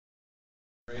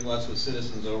Lutz with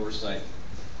citizens oversight.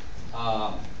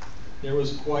 There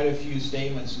was quite a few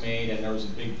statements made, and there was a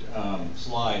big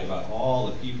slide about all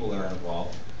the people that are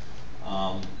involved,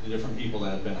 the different people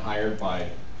that have been hired by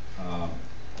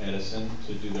Edison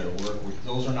to do their work.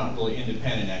 Those are not really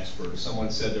independent experts.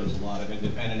 Someone said there was a lot of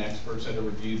independent experts that have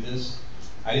reviewed this.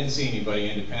 I didn't see anybody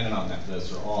independent on that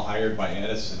list. They're all hired by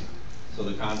Edison. So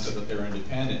the concept that they're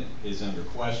independent is under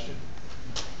question.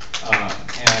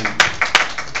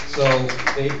 So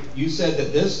you said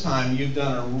that this time you've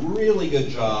done a really good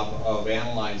job of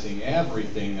analyzing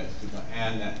everything,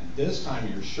 and that this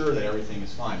time you're sure that everything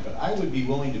is fine. But I would be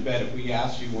willing to bet if we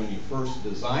asked you when you first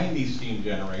designed these steam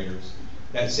generators,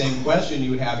 that same question,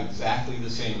 you would have exactly the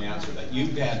same answer, that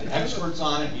you've had the experts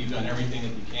on it, you've done everything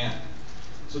that you can.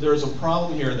 So there's a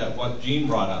problem here that what Gene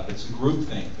brought up, it's a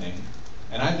groupthink thing.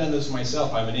 And I've done this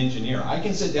myself, I'm an engineer. I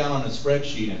can sit down on a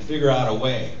spreadsheet and figure out a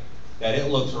way that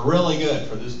it looks really good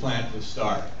for this plant to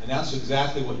start. And that's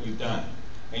exactly what you've done.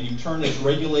 And you turn this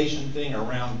regulation thing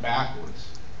around backwards.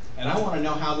 And I want to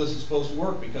know how this is supposed to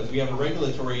work, because we have a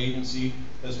regulatory agency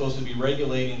that's supposed to be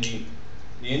regulating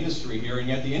the industry here, and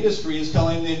yet the industry is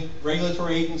telling the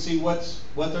regulatory agency what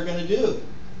they're going to do.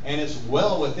 And it's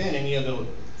well within any of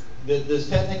this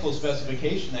technical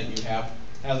specification that you have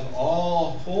has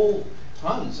whole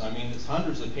tons, I mean it's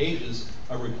hundreds of pages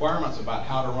of requirements about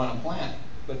how to run a plant,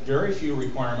 but very few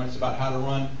requirements about how to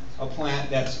run a plant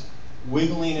that's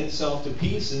wiggling itself to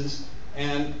pieces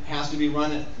and has to be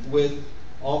run with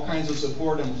all kinds of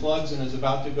support and plugs and is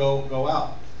about to go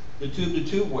out. The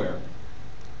tube-to-tube wear.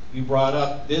 You brought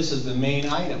up this as the main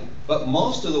item, but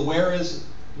most of the wear is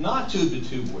not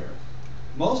tube-to-tube wear.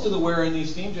 Most of the wear in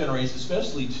these steam generators,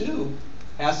 especially tube,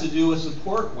 has to do with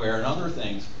support wear and other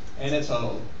things. And it's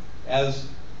as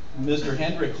Mr.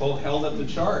 Hendrick held up the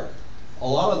chart,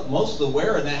 most of the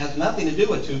wear in that has nothing to do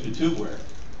with tube-to-tube wear.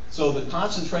 So to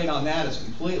concentrate on that is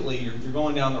completely, you're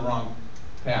going down the wrong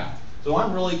path. So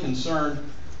I'm really concerned,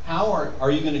 how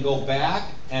are you going to go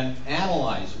back and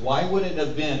analyze? Why would it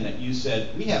have been that you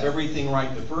said, we have everything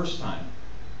right the first time?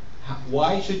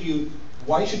 Why should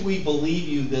we believe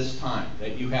you this time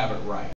that you have it right?